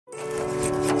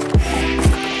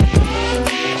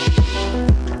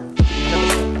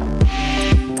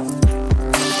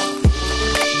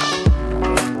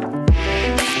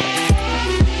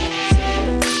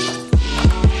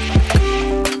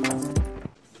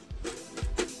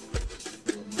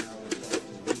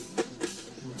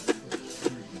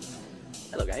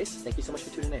guys. Thank you so much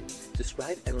for tuning in.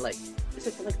 Subscribe and like. Just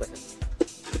hit the like button.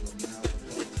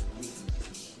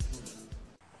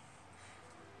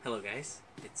 Hello guys,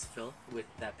 it's Phil with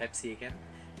Pepsi again,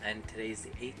 and today is the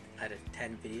 8th out of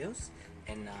 10 videos,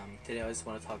 and today I just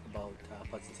want to talk about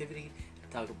positivity,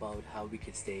 talk about how we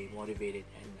can stay motivated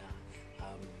and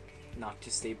not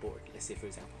to stay bored, let's say for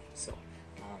example. So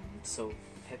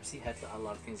Pepsi had a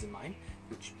lot of things in mind,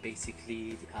 which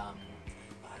basically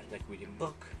like reading a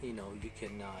book, you know, you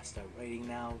can start writing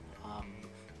now,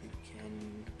 you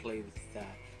can play with the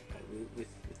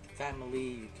family,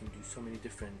 you can do so many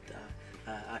different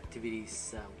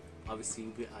activities.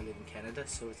 Obviously I live in Canada,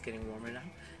 so it's getting warmer now,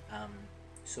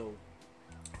 so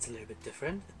it's a little bit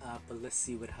different, but let's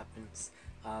see what happens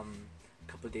a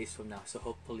couple of days from now. So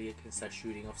hopefully I can start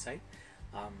shooting off site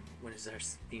when it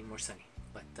starts being more sunny.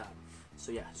 But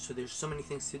so yeah, so there's so many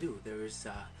things to do. There's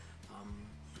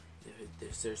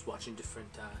watching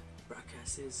different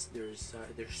broadcasts. There's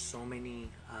so many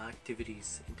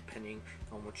activities depending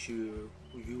on what you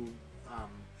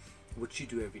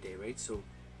do every day, right? So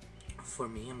for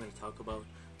me, I'm going to talk about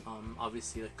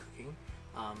obviously like cooking.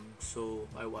 So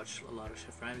I watch a lot of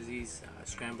Chef Ramsay's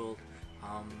Scrambled.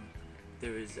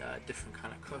 There is different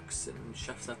kind of cooks and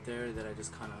chefs out there that I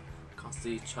just kind of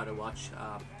constantly try to watch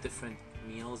different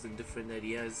meals and different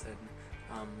ideas, and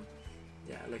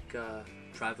yeah, like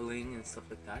traveling and stuff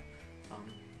like that.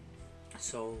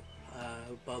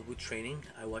 But with training,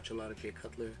 I watch a lot of Jay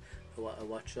Cutler. I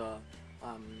watch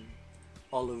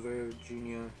Oliver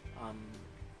Jr.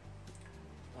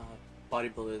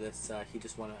 Bodybuilder. That's he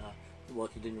just won a well,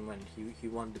 he didn't win. He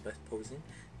won the best posing,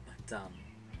 but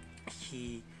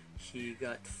he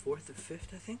got 4th or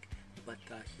 5th, I think. But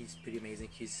he's pretty amazing.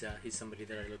 He's somebody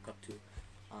that I look up to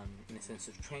in a sense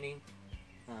of training.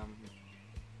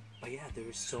 But yeah, there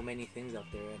are so many things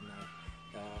out there, and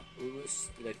we was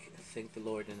like thank the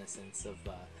Lord in a sense of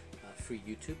free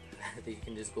YouTube that you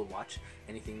can just go watch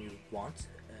anything you want.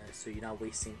 So you're not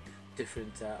wasting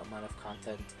different amount of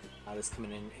content that's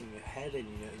coming in your head and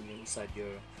inside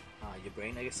your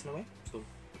brain, I guess, in a way.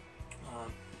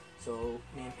 So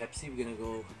me and Pepsi, we're gonna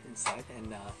go inside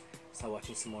and start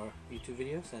watching some more YouTube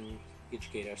videos and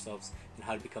educate ourselves on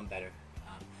how to become better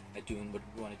at doing what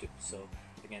we want to do. So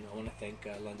again, I want to thank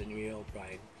London Rio,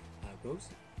 Brian, Rose.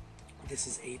 This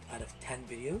is 8 out of 10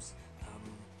 videos.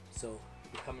 So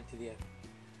we're coming to the end.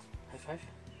 High five,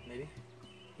 maybe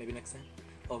next time.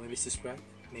 Or maybe subscribe,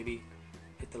 maybe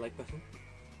hit the like button.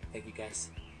 Thank you guys.